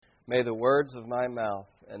May the words of my mouth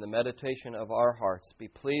and the meditation of our hearts be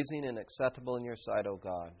pleasing and acceptable in your sight, O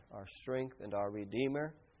God, our strength and our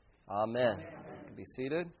Redeemer. Amen. You can be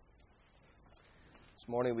seated. This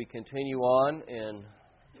morning we continue on in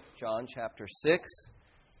John chapter 6.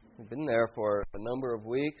 We've been there for a number of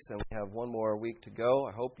weeks, and we have one more week to go.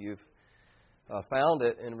 I hope you've found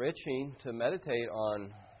it enriching to meditate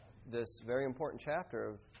on this very important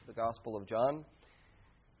chapter of the Gospel of John.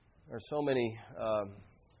 There are so many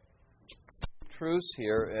truths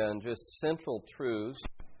here, and just central truths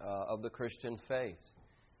of the Christian faith.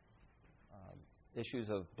 Issues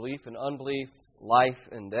of belief and unbelief, life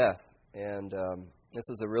and death. And this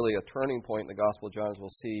is really a turning point in the Gospel of John, as we'll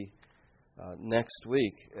see next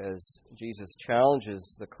week, as Jesus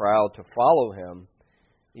challenges the crowd to follow Him,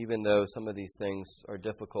 even though some of these things are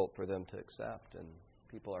difficult for them to accept, and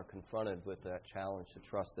people are confronted with that challenge to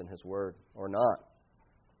trust in His Word or not.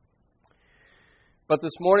 But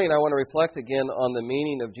this morning I want to reflect again on the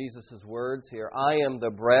meaning of Jesus' words here. I am the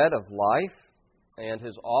bread of life, and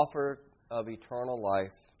His offer of eternal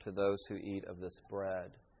life to those who eat of this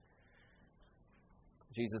bread.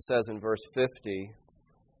 Jesus says in verse 50,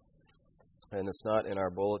 and it's not in our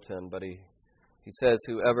bulletin, but He says,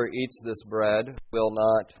 whoever eats this bread will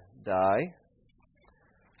not die.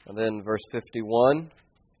 And then verse 51,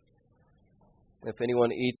 if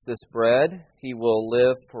anyone eats this bread, he will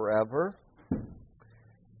live forever.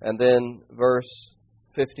 And then verse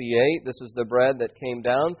 58, this is the bread that came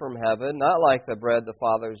down from heaven, not like the bread the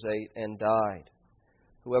fathers ate and died.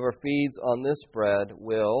 Whoever feeds on this bread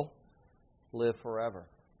will live forever.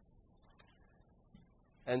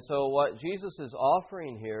 And so what Jesus is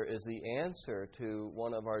offering here is the answer to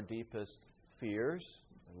one of our deepest fears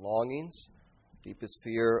and longings, deepest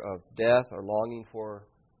fear of death or longing for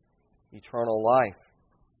eternal life.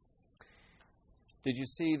 Did you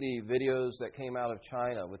see the videos that came out of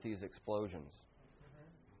China with these explosions?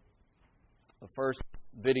 The first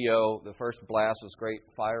video, the first blast was great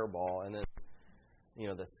fireball, and then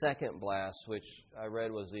the second blast, which I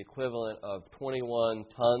read was the equivalent of 21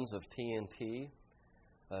 tons of TNT,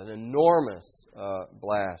 an enormous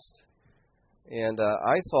blast. And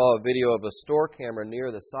I saw a video of a store camera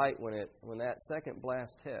near the site when that second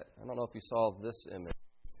blast hit. I don't know if you saw this image,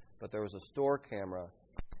 but there was a store camera.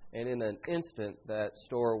 And in an instant, that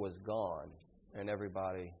store was gone and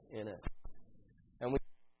everybody in it. And when you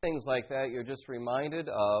see things like that, you're just reminded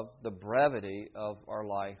of the brevity of our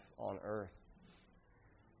life on earth.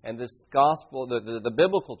 And this gospel, the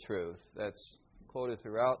biblical truth that's quoted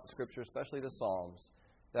throughout Scripture, especially the Psalms,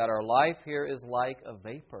 that our life here is like a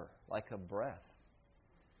vapor, like a breath.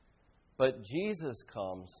 But Jesus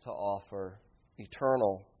comes to offer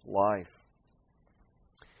eternal life.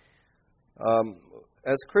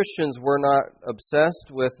 As Christians, we're not obsessed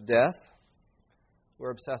with death. We're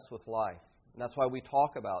obsessed with life. And that's why we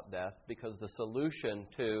talk about death, because the solution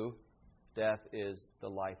to death is the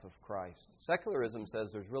life of Christ. Secularism says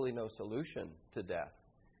there's really no solution to death.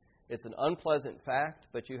 It's an unpleasant fact,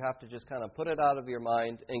 but you have to just kind of put it out of your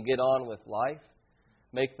mind and get on with life.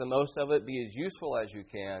 Make the most of it. Be as useful as you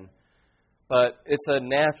can. But it's a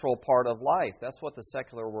natural part of life. That's what the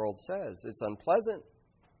secular world says. It's unpleasant,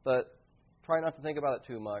 but try not to think about it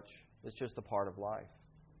too much. It's just a part of life.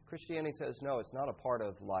 Christianity says, no, it's not a part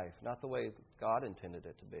of life, not the way God intended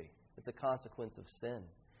it to be. It's a consequence of sin.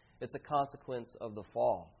 It's a consequence of the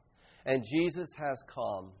fall. And Jesus has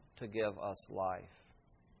come to give us life.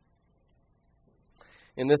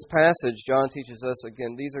 In this passage, John teaches us,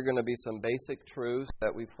 again, these are going to be some basic truths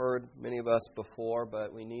that we've heard many of us before,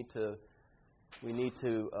 but we need to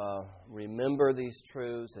remember these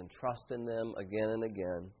truths and trust in them again and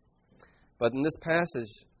again. But in this passage,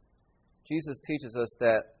 Jesus teaches us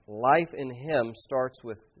that life in Him starts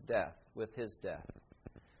with death, with His death.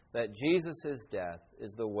 That Jesus' death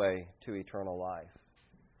is the way to eternal life.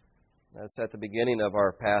 That's at the beginning of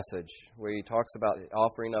our passage, where He talks about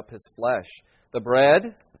offering up His flesh. The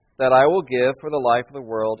bread that I will give for the life of the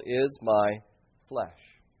world is my flesh.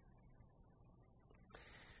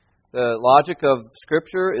 The logic of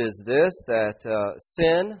Scripture is this, that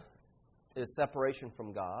sin is separation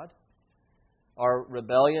from God. Our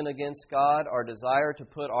rebellion against God, our desire to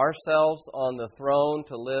put ourselves on the throne,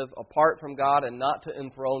 to live apart from God and not to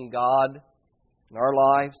enthrone God in our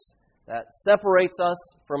lives, that separates us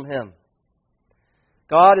from Him.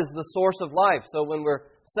 God is the source of life, so when we're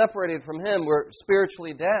separated from Him, we're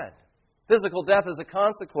spiritually dead. Physical death is a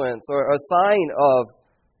consequence or a sign of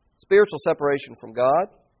spiritual separation from God.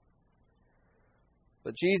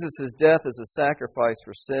 But Jesus' death is a sacrifice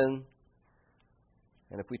for sin.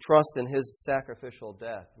 And if we trust in His sacrificial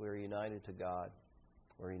death, we're united to God.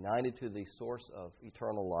 We're united to the source of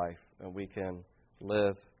eternal life, and we can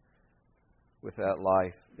live with that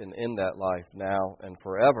life and in that life now and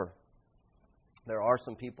forever. There are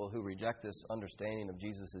some people who reject this understanding of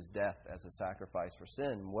Jesus' death as a sacrifice for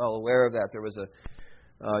sin. I'm well aware of that. There was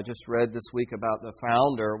just read this week about the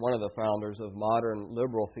founder, one of the founders of modern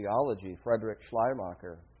liberal theology, Friedrich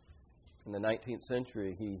Schleiermacher. In the 19th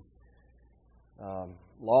century, he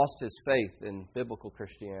lost his faith in biblical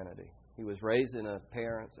Christianity. He was raised in a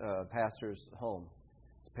pastor's home.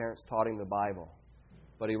 His parents taught him the Bible.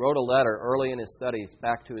 But he wrote a letter early in his studies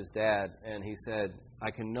back to his dad, and he said,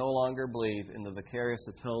 I can no longer believe in the vicarious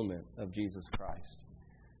atonement of Jesus Christ,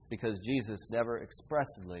 because Jesus never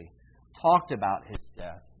expressly talked about his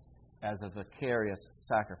death as a vicarious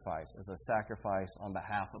sacrifice, as a sacrifice on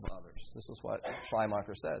behalf of others. This is what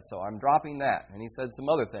Schleiermacher said. So I'm dropping that. And he said some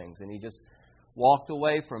other things, and he just walked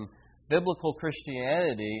away from biblical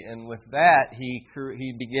Christianity, and with that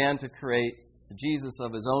he began to create the Jesus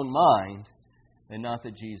of his own mind and not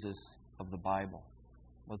the Jesus of the Bible.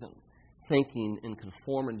 Wasn't thinking in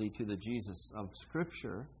conformity to the Jesus of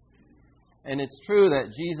Scripture. And it's true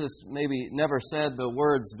that Jesus maybe never said the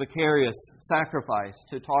words vicarious sacrifice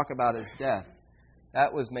to talk about his death.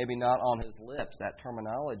 That was maybe not on his lips, that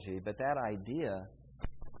terminology, but that idea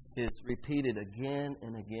is repeated again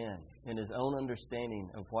and again in his own understanding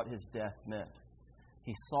of what his death meant.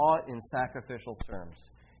 He saw it in sacrificial terms.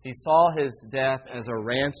 He saw his death as a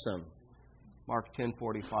ransom. Mark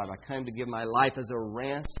 10:45, I came to give my life as a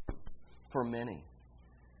ransom for many.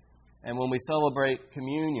 And when we celebrate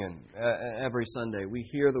communion every Sunday, we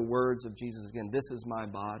hear the words of Jesus again. This is my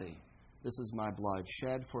body. This is my blood,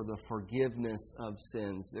 shed for the forgiveness of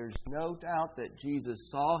sins. There's no doubt that Jesus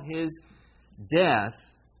saw his death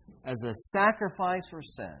as a sacrifice for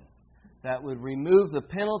sin that would remove the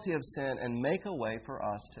penalty of sin and make a way for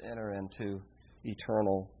us to enter into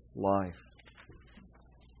eternal life.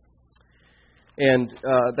 And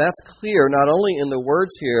that's clear not only in the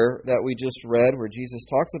words here that we just read where Jesus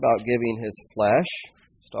talks about giving his flesh.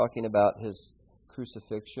 He's talking about his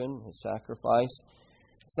crucifixion, his sacrifice.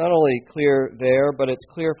 It's not only clear there, but it's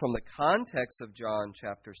clear from the context of John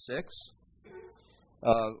chapter 6,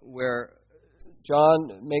 where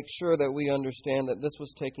John makes sure that we understand that this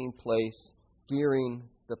was taking place during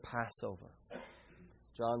the Passover.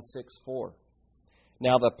 John 6:4.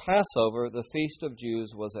 Now the Passover, the feast of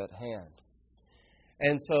Jews, was at hand.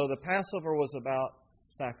 And so the Passover was about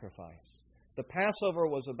sacrifice. The Passover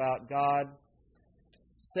was about God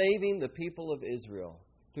saving the people of Israel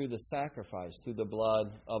through the sacrifice, through the blood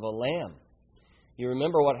of a lamb. You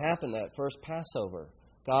remember what happened that first Passover.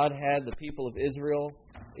 God had the people of Israel,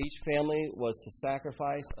 each family was to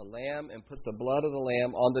sacrifice a lamb and put the blood of the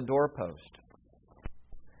lamb on the doorpost.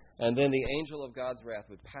 And then the angel of God's wrath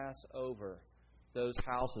would pass over those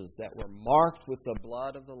houses that were marked with the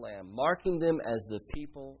blood of the Lamb, marking them as the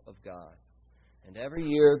people of God. And every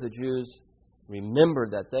year the Jews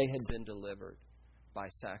remembered that they had been delivered by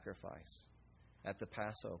sacrifice at the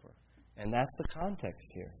Passover. And that's the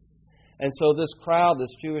context here. And so this crowd,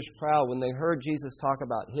 this Jewish crowd, when they heard Jesus talk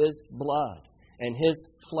about his blood and his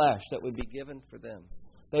flesh that would be given for them,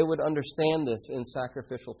 they would understand this in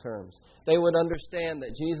sacrificial terms. They would understand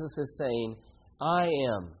that Jesus is saying, I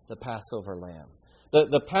am the Passover lamb.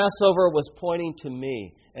 The Passover was pointing to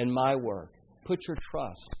me and my work. Put your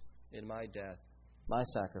trust in my death, my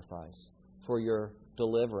sacrifice, for your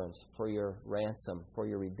deliverance, for your ransom, for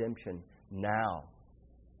your redemption now.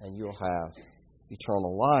 And you'll have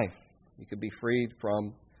eternal life. You could be freed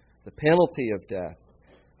from the penalty of death,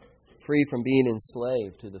 free from being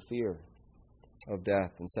enslaved to the fear of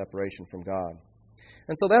death and separation from God.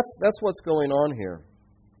 And so that's what's going on here.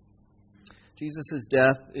 Jesus'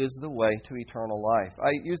 death is the way to eternal life.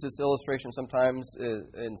 I use this illustration sometimes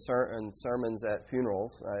in sermons at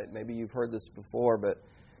funerals. Maybe you've heard this before, but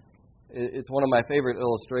it's one of my favorite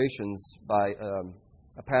illustrations by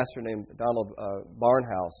a pastor named Donald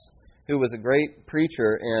Barnhouse, who was a great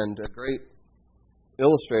preacher and a great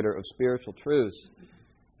illustrator of spiritual truths.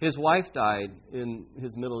 His wife died in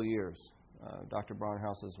his middle years. Dr.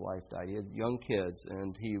 Barnhouse's wife died. He had young kids,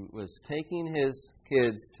 and he was taking his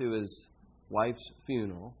kids to his wife's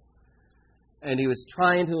funeral, and he was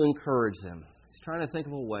trying to encourage them. He's trying to think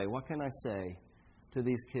of a way. What can I say to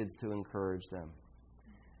these kids to encourage them?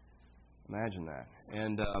 Imagine that.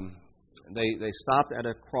 And they stopped at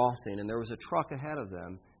a crossing, and there was a truck ahead of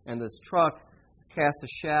them, and this truck cast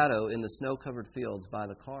a shadow in the snow-covered fields by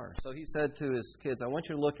the car. So he said to his kids, I want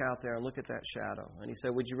you to look out there and look at that shadow. And he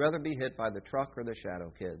said, would you rather be hit by the truck or the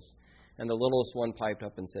shadow, kids? And the littlest one piped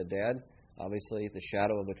up and said, Dad, obviously, the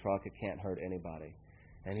shadow of the truck, it can't hurt anybody.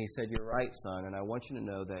 And he said, "You're right, son, and I want you to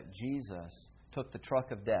know that Jesus took the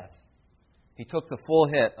truck of death. He took the full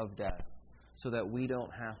hit of death so that we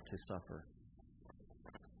don't have to suffer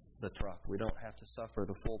the truck. We don't have to suffer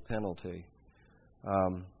the full penalty,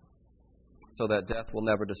 so that death will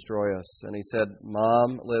never destroy us." And he said,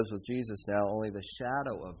 Mom lives with Jesus now. Only the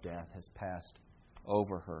shadow of death has passed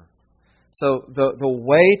over her. So the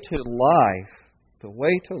way to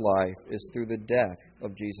life is through the death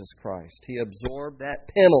of Jesus Christ. He absorbed that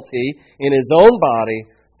penalty in His own body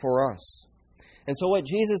for us. And so what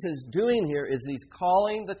Jesus is doing here is He's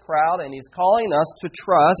calling the crowd and He's calling us to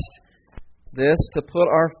trust this, to put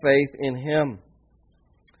our faith in Him.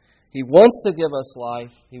 He wants to give us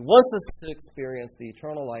life. He wants us to experience the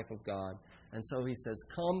eternal life of God. And so He says,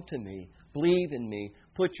 "Come to me, believe in me,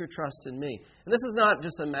 put your trust in me." And this is not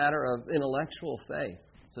just a matter of intellectual faith.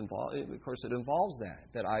 Of course, it involves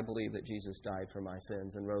that I believe that Jesus died for my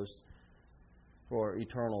sins and rose for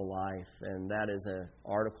eternal life. And that is an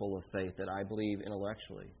article of faith that I believe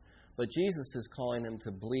intellectually. But Jesus is calling them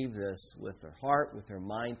to believe this with their heart, with their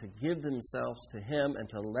mind, to give themselves to Him and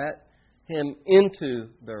to let Him into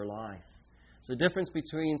their life. It's the difference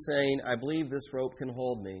between saying, "I believe this rope can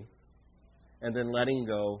hold me," and then letting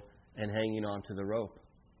go and hanging on to the rope.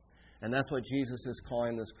 And that's what Jesus is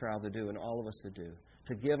calling this crowd to do and all of us to do,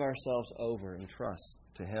 to give ourselves over in trust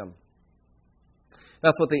to Him.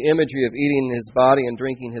 That's what the imagery of eating His body and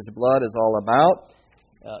drinking His blood is all about.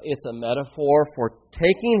 It's a metaphor for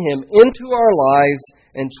taking Him into our lives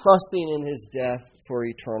and trusting in His death for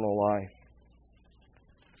eternal life.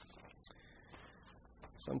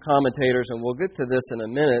 Some commentators, and we'll get to this in a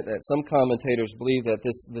minute, that some commentators believe that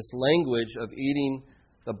this language of eating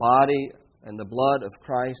the body and the blood of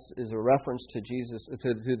Christ is a reference to Jesus,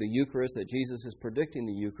 to the Eucharist, that Jesus is predicting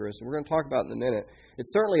the Eucharist. And we're going to talk about it in a minute. It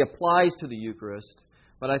certainly applies to the Eucharist,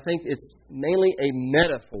 but I think it's mainly a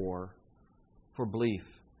metaphor for belief,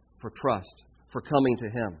 for trust, for coming to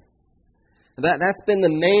Him. And that's been the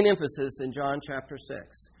main emphasis in John chapter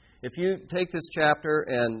 6. If you take this chapter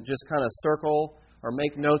and just kind of circle or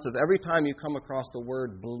make notes of every time you come across the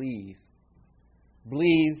word believe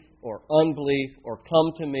or unbelief or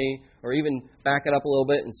come to me, or even back it up a little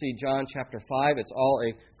bit and see John chapter 5, it's all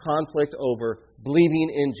a conflict over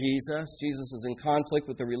believing in Jesus. Jesus is in conflict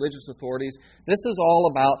with the religious authorities. This is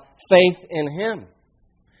all about faith in Him.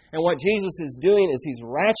 And what Jesus is doing is He's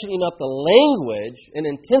ratcheting up the language and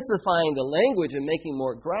intensifying the language and making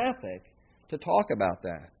more graphic to talk about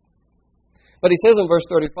that. But He says in verse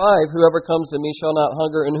 35, "Whoever comes to me shall not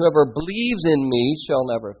hunger, and whoever believes in me shall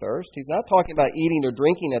never thirst." He's not talking about eating or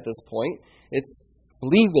drinking at this point. It's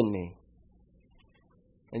believe in me,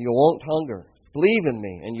 and you won't hunger. Believe in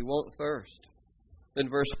me, and you won't thirst. Then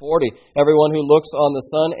verse 40, "Everyone who looks on the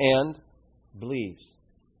Son and believes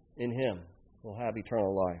in Him will have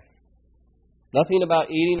eternal life." Nothing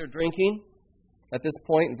about eating or drinking at this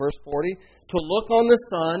point in verse 40. To look on the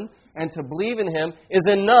Son and to believe in Him is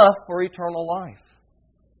enough for eternal life.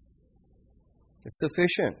 It's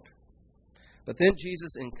sufficient. But then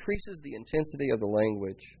Jesus increases the intensity of the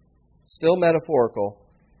language. Still metaphorical.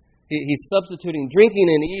 He's substituting drinking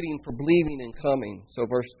and eating for believing and coming. So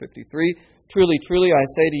verse 53, "Truly, truly, I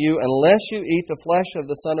say to you, unless you eat the flesh of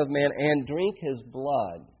the Son of Man and drink His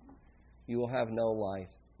blood, you will have no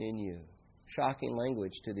life in you." Shocking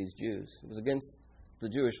language to these Jews. It was against the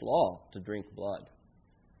Jewish law to drink blood.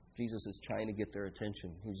 Jesus is trying to get their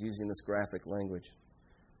attention. He's using this graphic language.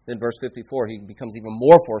 Then verse 54, He becomes even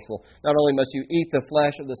more forceful. "Not only must you eat the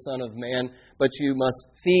flesh of the Son of Man, but you must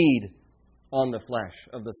feed on the flesh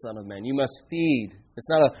of the Son of Man." You must feed. It's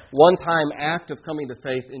not a one-time act of coming to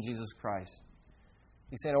faith in Jesus Christ.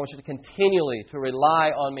 He's saying, I want you to continually to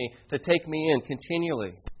rely on me, to take me in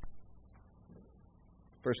continually.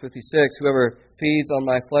 Verse 56, "Whoever feeds on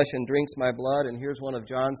my flesh and drinks my blood," and here's one of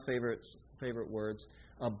John's favorite words,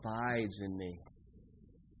 "abides in me."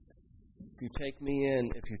 If you take me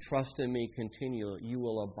in, if you trust in me continually, you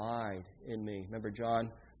will abide in me. Remember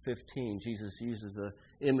John 15, Jesus uses the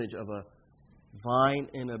image of a vine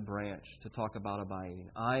and a branch to talk about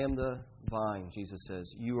abiding. "I am the vine," Jesus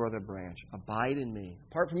says. "You are the branch. Abide in me.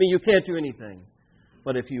 Apart from me, you can't do anything.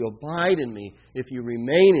 But if you abide in me, if you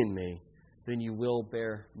remain in me, then you will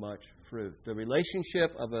bear much fruit." The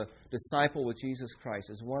relationship of a disciple with Jesus Christ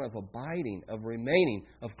is one of abiding, of remaining,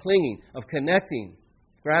 of clinging, of connecting,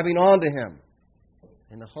 grabbing onto Him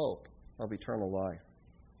in the hope of eternal life.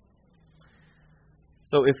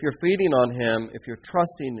 So if you're feeding on Him, if you're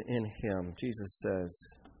trusting in Him, Jesus says,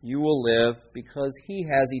 you will live because He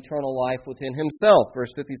has eternal life within Himself. Verse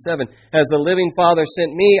 57, as the living Father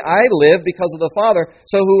sent me, I live because of the Father.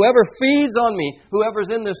 So whoever feeds on me, whoever's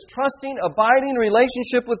in this trusting, abiding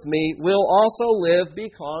relationship with me, will also live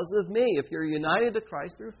because of me. If you're united to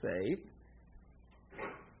Christ through faith,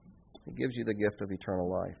 He gives you the gift of eternal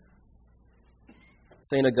life.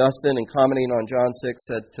 St. Augustine, in commenting on John 6,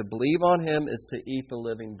 said, to believe on Him is to eat the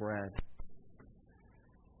living bread.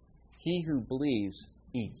 He who believes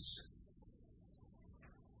eats.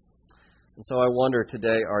 And so I wonder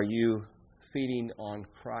today, are you feeding on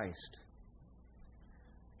Christ?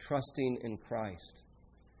 Trusting in Christ?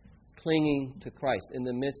 Clinging to Christ in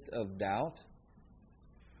the midst of doubt?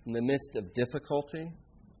 In the midst of difficulty?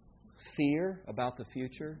 Fear about the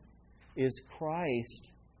future? Is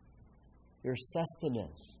Christ your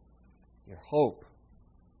sustenance, your hope?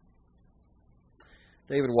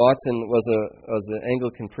 David Watson was an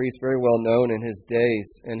Anglican priest, very well known in his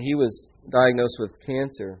days, and he was diagnosed with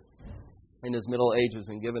cancer in his middle ages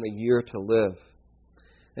and given a year to live.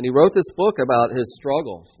 And he wrote this book about his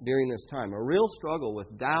struggles during this time, a real struggle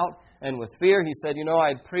with doubt and with fear. He said,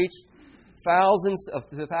 I'd preached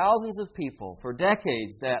to thousands of people for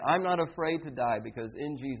decades that I'm not afraid to die because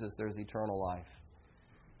in Jesus there's eternal life.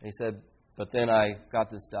 And he said, but then I got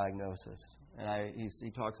this diagnosis. And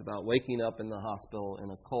he talks about waking up in the hospital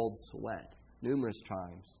in a cold sweat numerous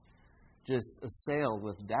times, just assailed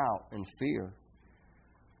with doubt and fear.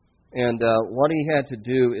 And what he had to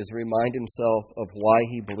do is remind himself of why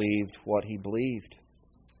he believed what he believed.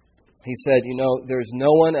 He said, there's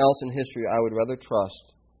no one else in history I would rather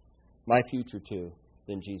trust my future to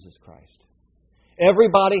than Jesus Christ.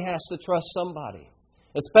 Everybody has to trust somebody,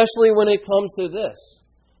 especially when it comes to this.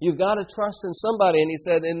 You've got to trust in somebody. And he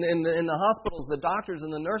said in the hospitals, the doctors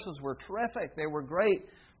and the nurses were terrific. They were great.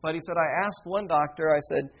 But he said, I asked one doctor, I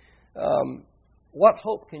said, what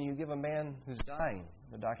hope can you give a man who's dying?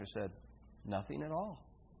 The doctor said, nothing at all.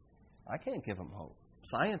 I can't give him hope.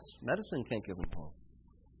 Science, medicine can't give him hope.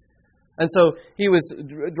 And so he was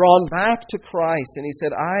drawn back to Christ, and he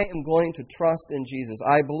said, I am going to trust in Jesus.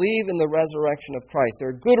 I believe in the resurrection of Christ. There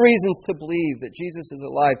are good reasons to believe that Jesus is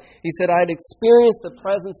alive. He said, I'd experienced the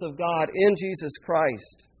presence of God in Jesus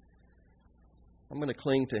Christ. I'm going to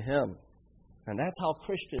cling to Him. And that's how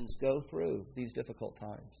Christians go through these difficult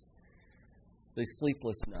times. These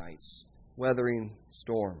sleepless nights, weathering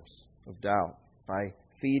storms of doubt by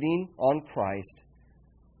feeding on Christ,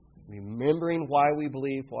 remembering why we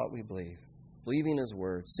believe what we believe, believing His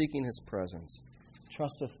Word, seeking His presence,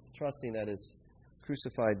 trusting that His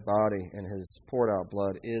crucified body and His poured out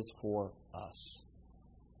blood is for us.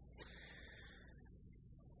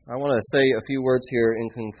 I want to say a few words here in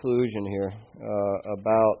conclusion here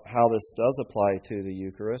about how this does apply to the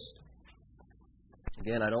Eucharist.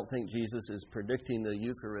 Again, I don't think Jesus is predicting the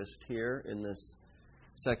Eucharist here in this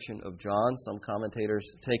section of John. Some commentators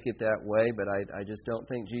take it that way, but I just don't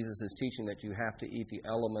think Jesus is teaching that you have to eat the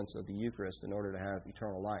elements of the Eucharist in order to have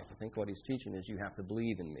eternal life. I think what He's teaching is you have to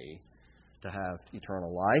believe in me to have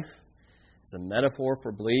eternal life. It's a metaphor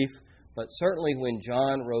for belief, but certainly when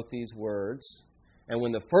John wrote these words, and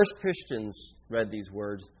when the first Christians read these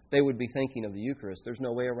words, they would be thinking of the Eucharist. There's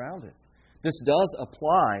no way around it. This does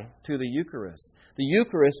apply to the Eucharist. The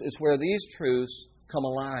Eucharist is where these truths come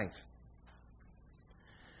alive.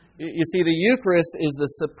 You see, the Eucharist is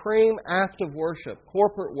the supreme act of worship,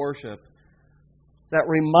 corporate worship, that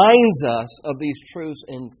reminds us of these truths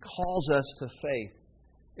and calls us to faith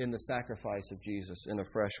in the sacrifice of Jesus in a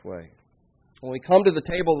fresh way. When we come to the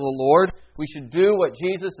table of the Lord, we should do what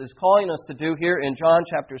Jesus is calling us to do here in John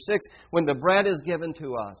chapter 6. When the bread is given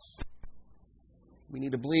to us, we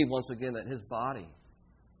need to believe once again that His body,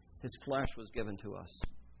 His flesh was given to us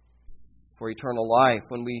for eternal life.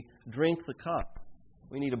 When we drink the cup,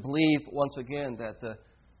 we need to believe once again that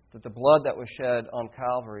the blood that was shed on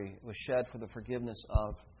Calvary was shed for the forgiveness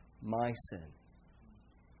of my sin.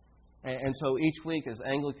 And so each week as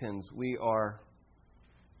Anglicans, we are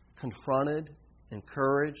confronted,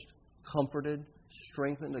 encouraged, comforted,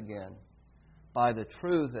 strengthened again by the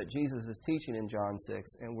truth that Jesus is teaching in John 6,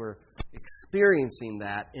 and we're experiencing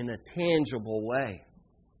that in a tangible way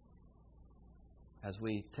as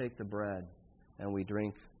we take the bread and we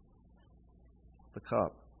drink the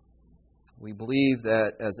cup. We believe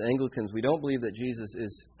that as Anglicans, we don't believe that Jesus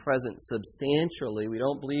is present substantially. We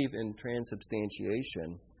don't believe in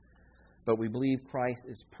transubstantiation, but we believe Christ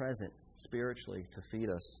is present spiritually to feed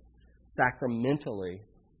us sacramentally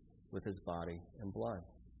with His body and blood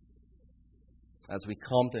as we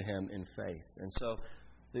come to Him in faith. And so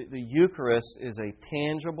the Eucharist is a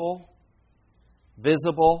tangible,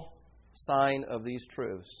 visible sign of these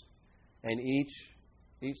truths. And each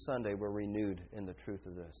Each Sunday we're renewed in the truth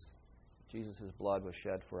of this. Jesus' blood was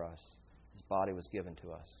shed for us. His body was given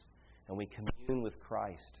to us. And we commune with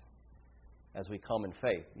Christ as we come in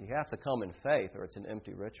faith. You have to come in faith or it's an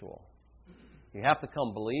empty ritual. You have to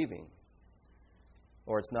come believing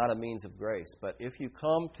or it's not a means of grace. But if you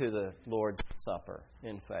come to the Lord's Supper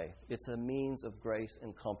in faith, it's a means of grace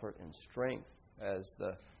and comfort and strength, as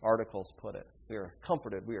the articles put it. We are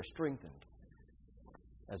comforted, we are strengthened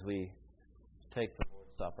as we take the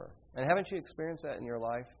Lord's Supper. And haven't you experienced that in your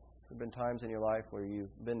life? There have been times in your life where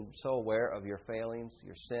you've been so aware of your failings,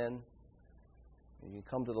 your sin, and you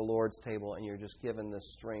come to the Lord's table and you're just given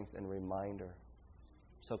this strength and reminder.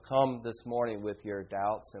 So come this morning with your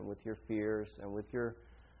doubts and with your fears and with your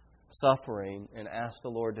suffering and ask the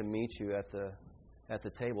Lord to meet you at the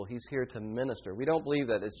table. He's here to minister. We don't believe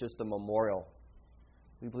that it's just a memorial.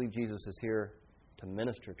 We believe Jesus is here to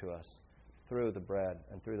minister to us through the bread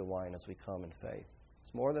and through the wine as we come in faith.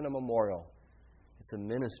 It's more than a memorial. It's a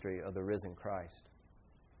ministry of the risen Christ.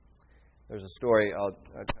 There's a story, I'll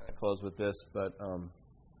kind of close with this, but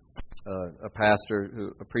a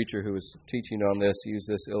preacher who was teaching on this used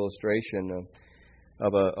this illustration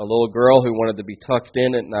of a little girl who wanted to be tucked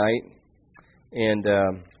in at night.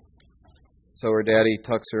 And so her daddy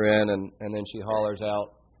tucks her in, and then she hollers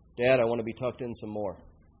out, "Dad, I want to be tucked in some more."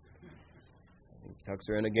 He tucks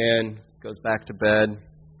her in again, goes back to bed.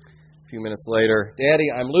 A few minutes later,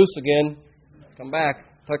 "Daddy, I'm loose again. Come back,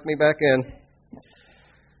 tuck me back in."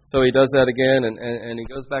 So he does that again, and he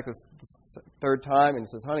goes back the third time, and he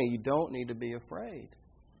says, "Honey, you don't need to be afraid."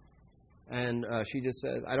 And she just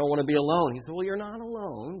said, "I don't want to be alone." He said, "Well, you're not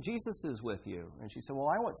alone. Jesus is with you." And she said, "Well,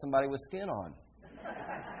 I want somebody with skin on."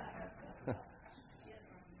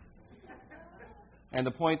 And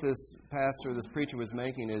the point this preacher was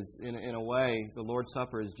making is, in a way, the Lord's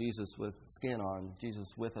Supper is Jesus with skin on, Jesus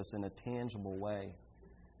with us in a tangible way.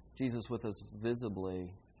 Jesus with us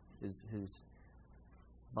visibly is His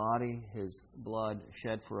body, His blood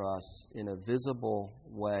shed for us in a visible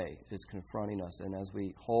way is confronting us. And as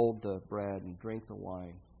we hold the bread and drink the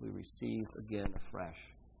wine, we receive again afresh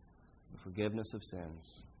the forgiveness of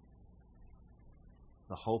sins,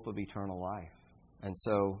 the hope of eternal life. And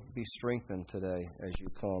so be strengthened today as you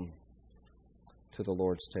come to the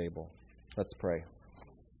Lord's table. Let's pray.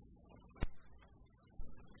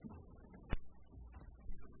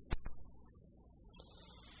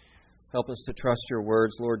 Help us to trust your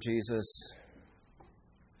words, Lord Jesus.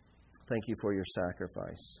 Thank you for your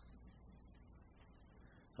sacrifice.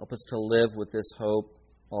 Help us to live with this hope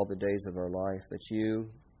all the days of our life, that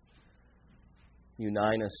you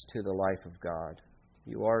unite us to the life of God.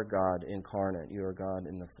 You are God incarnate. You are God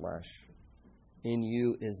in the flesh. In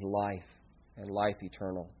you is life, and life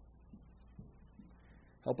eternal.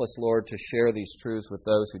 Help us, Lord, to share these truths with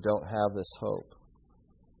those who don't have this hope.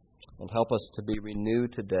 And help us to be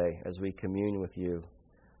renewed today as we commune with you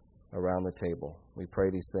around the table. We pray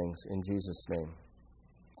these things in Jesus' name.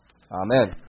 Amen.